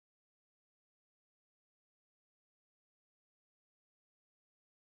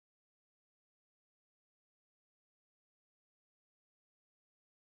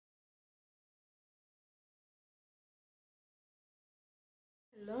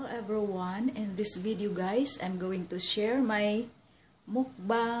Hello everyone, in this video guys, I'm going to share my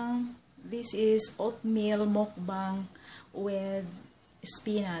mukbang. This is oatmeal mukbang with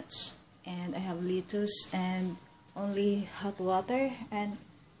spinach, and I have lettuce and only hot water and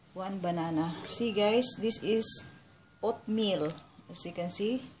one banana. See guys, this is oatmeal. As you can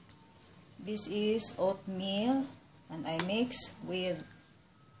see, this is oatmeal, and I mix with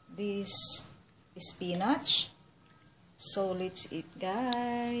this spinach. So let's eat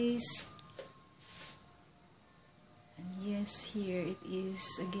guys. And yes, here it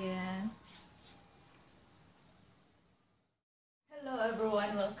is again. Hello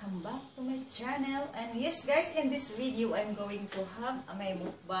everyone, welcome back to my channel. And yes guys, in this video I'm going to have my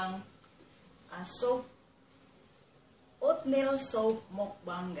mukbang soap, oatmeal soap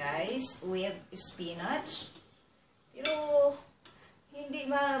mukbang guys with spinach. Pero hindi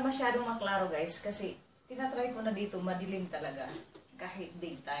masyadong maklaro guys kasi tinatry ko na dito, madilim talaga. Kahit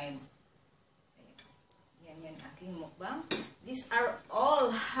daytime. Yan aking mukbang. These are all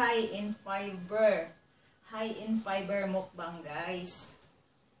high in fiber. High in fiber mukbang, guys.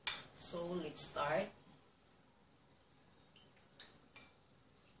 So, let's start.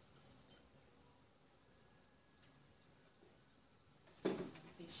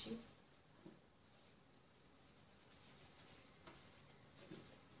 Tissue.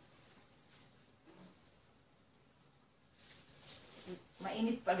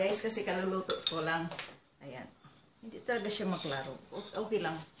 Mainit pa guys kasi kaluluto ko lang. Ayan. Hindi talaga siya maklaro. Okay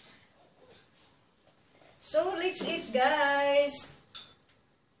lang. So, let's eat guys.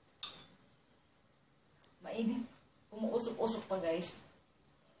 Mainit. Umuusok-usok pa guys.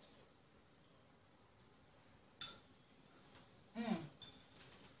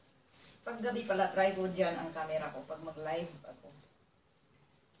 Pag gabi pala, try ko dyan ang camera ko pag mag-live ako.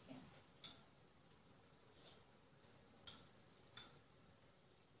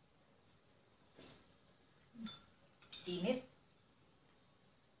 Init.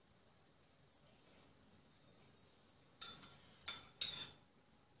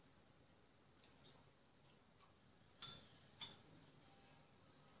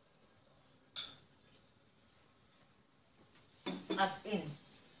 As in.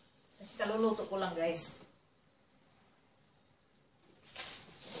 Kasi kaluluto ko lang guys.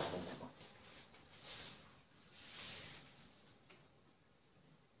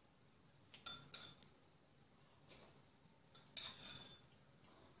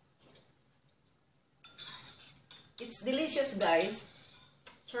 It's delicious guys.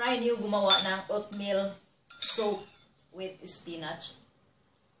 Try niyo gumawa ng oatmeal soap with spinach.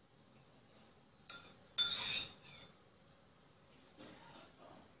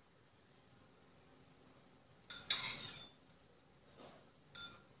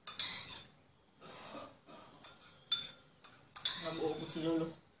 Mag-uubos si Lolo.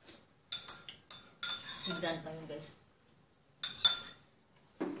 Sigran pa yun guys.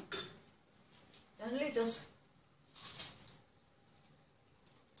 Yan lettuce.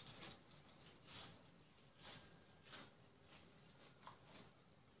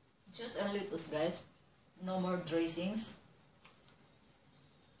 Just a lettuce guys. No more dressings.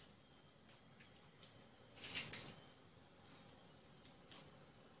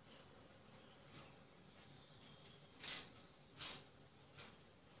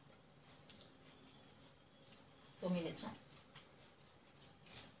 Two minutes na.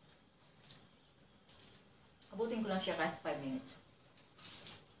 Abutin ko lang siya kahit 5 minutes.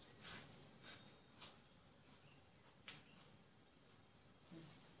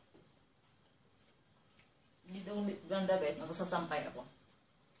 Dito ganda guys, nagsasampay ako.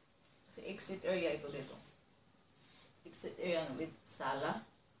 Kasi exit area ito dito. Exit area with sala.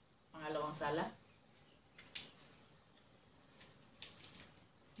 Pangalawang sala.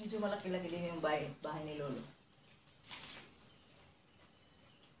 Medyo malaki-laki din yung bahay ni Lolo.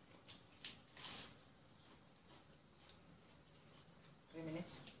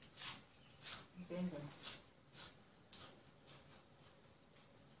 Minutes. Okay.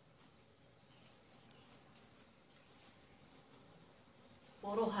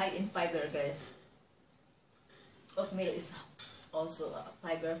 Puro high in fiber guys. Oatmeal is also a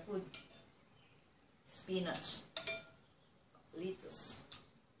fiber food. Spinach. Lettuce.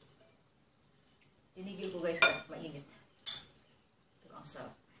 Tinigil ko guys kahit mainit. Pero ang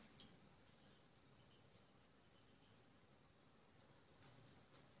sarap.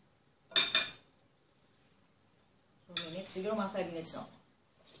 2 minutes. Siguro mga 5 minutes no.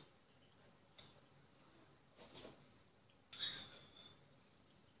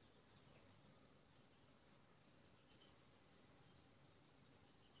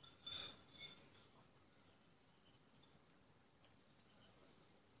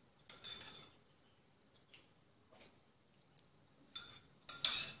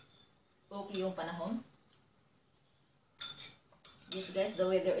 okay yung panahon. Yes guys, the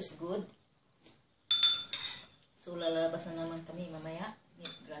weather is good. So lalabas na naman kami mamaya ni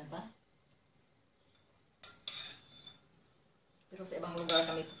Grandpa. Pero sa ibang lugar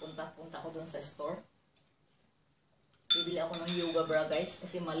kami pupunta. Punta ko dun sa store. Bibili ako ng yoga bra guys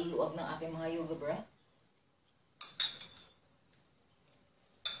kasi maluluwag ng aking mga yoga bra.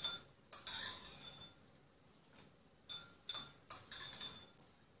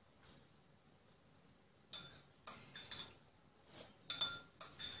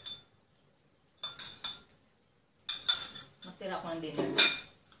 Magtira ako ng dinner.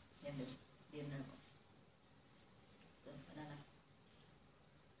 Yan din. Dinner ko. Banana.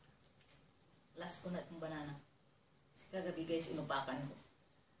 Last ko na itong banana. Kasi kagabi guys, inupakan ko.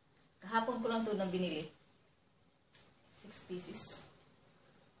 Kahapon ko lang ito nang binili. 6 pieces.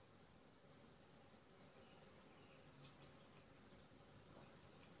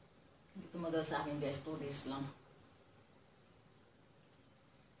 Hindi tumagal sa akin guys, 2 days lang.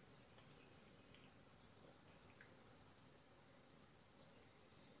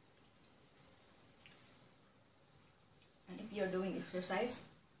 You're doing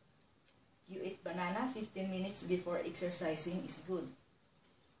exercise, you eat banana 15 minutes before exercising is good.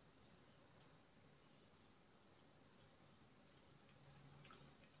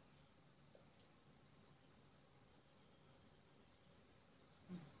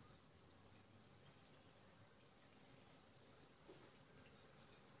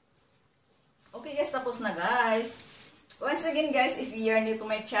 Okay guys, tapos na guys. Once again guys, if you are new to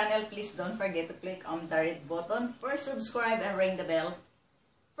my channel, please don't forget to click on the red button for subscribe and ring the bell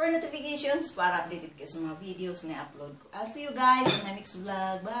for notifications para updated kayo sa mga videos na upload ko. I'll see you guys in the next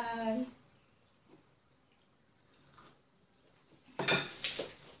vlog. Bye!